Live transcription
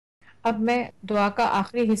अब मैं दुआ का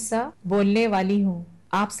आखिरी हिस्सा बोलने वाली हूँ।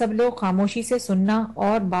 आप सब लोग खामोशी से सुनना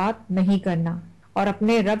और बात नहीं करना और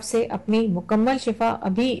अपने रब से अपनी मुकम्मल शिफा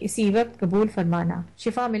अभी इसी वक्त कबूल फरमाना।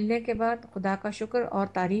 शिफा मिलने के बाद खुदा का शुक्र और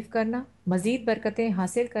तारीफ करना, मजीद बरकतें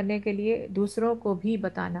हासिल करने के लिए दूसरों को भी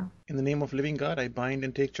बताना। In the name of living God, I bind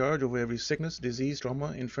and take charge over every sickness, disease,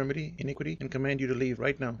 trauma, infirmity, iniquity, and command you to leave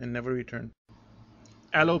right now and never return.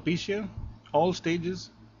 Alopecia, all stages,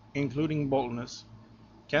 including baldness.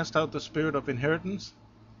 Cast out the spirit of inheritance.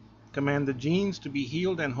 Command the genes to be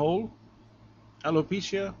healed and whole.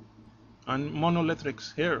 Alopecia and monolithic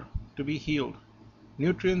hair to be healed.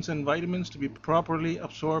 Nutrients and vitamins to be properly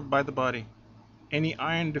absorbed by the body. Any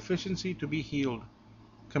iron deficiency to be healed.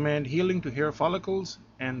 Command healing to hair follicles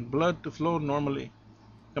and blood to flow normally.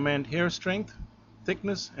 Command hair strength,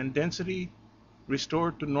 thickness, and density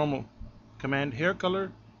restored to normal. Command hair color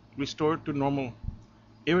restored to normal.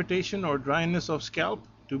 Irritation or dryness of scalp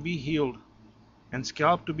to be healed, and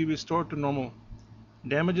scalp to be restored to normal.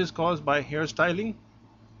 Damages caused by hair styling,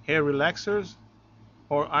 hair relaxers,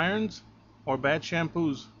 or irons, or bad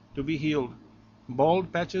shampoos to be healed.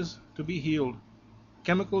 Bald patches to be healed.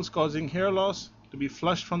 Chemicals causing hair loss to be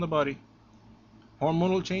flushed from the body.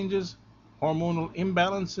 Hormonal changes, hormonal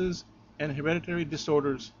imbalances, and hereditary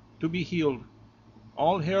disorders to be healed.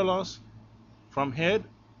 All hair loss from head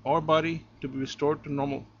or body to be restored to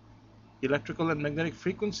normal. Electrical and magnetic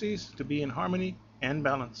frequencies to be in harmony and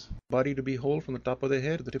balance. Body to be whole from the top of the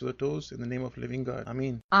head to the tip of the toes in the name of living God.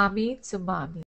 Amen. आमीन सुम्मा आमीन।